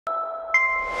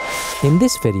In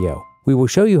this video, we will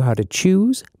show you how to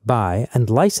choose, buy, and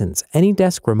license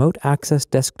AnyDesk remote access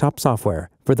desktop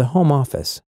software for the home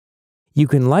office. You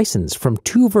can license from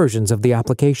two versions of the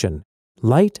application,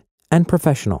 Lite and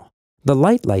Professional. The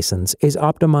Lite license is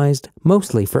optimized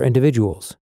mostly for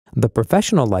individuals. The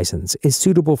Professional license is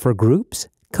suitable for groups,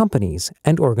 companies,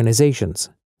 and organizations.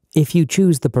 If you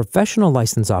choose the Professional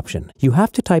license option, you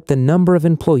have to type the number of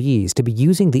employees to be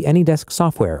using the AnyDesk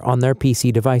software on their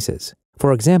PC devices.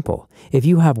 For example, if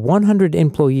you have 100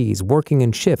 employees working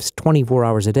in shifts 24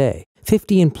 hours a day,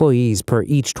 50 employees per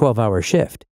each 12-hour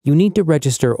shift, you need to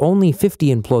register only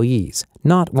 50 employees,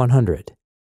 not 100.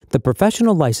 The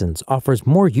Professional license offers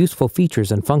more useful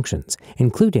features and functions,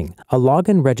 including a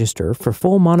login register for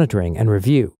full monitoring and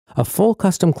review, a full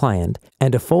custom client,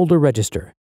 and a folder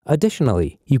register.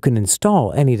 Additionally, you can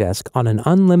install AnyDesk on an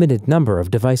unlimited number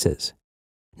of devices.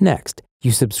 Next,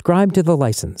 you subscribe to the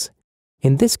license.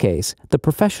 In this case, the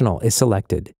Professional is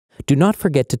selected. Do not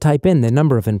forget to type in the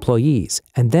number of employees,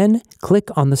 and then click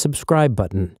on the Subscribe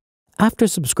button. After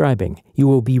subscribing, you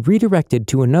will be redirected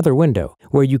to another window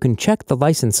where you can check the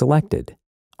license selected.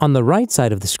 On the right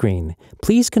side of the screen,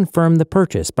 please confirm the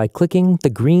purchase by clicking the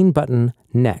green button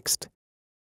Next.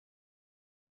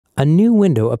 A new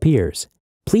window appears.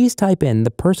 Please type in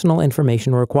the personal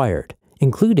information required,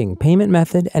 including payment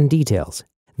method and details.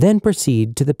 Then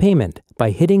proceed to the payment by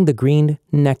hitting the green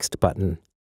Next button.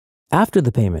 After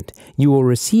the payment, you will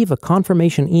receive a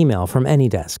confirmation email from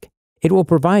AnyDesk. It will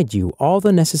provide you all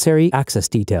the necessary access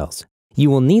details. You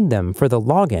will need them for the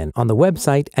login on the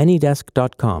website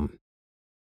anydesk.com.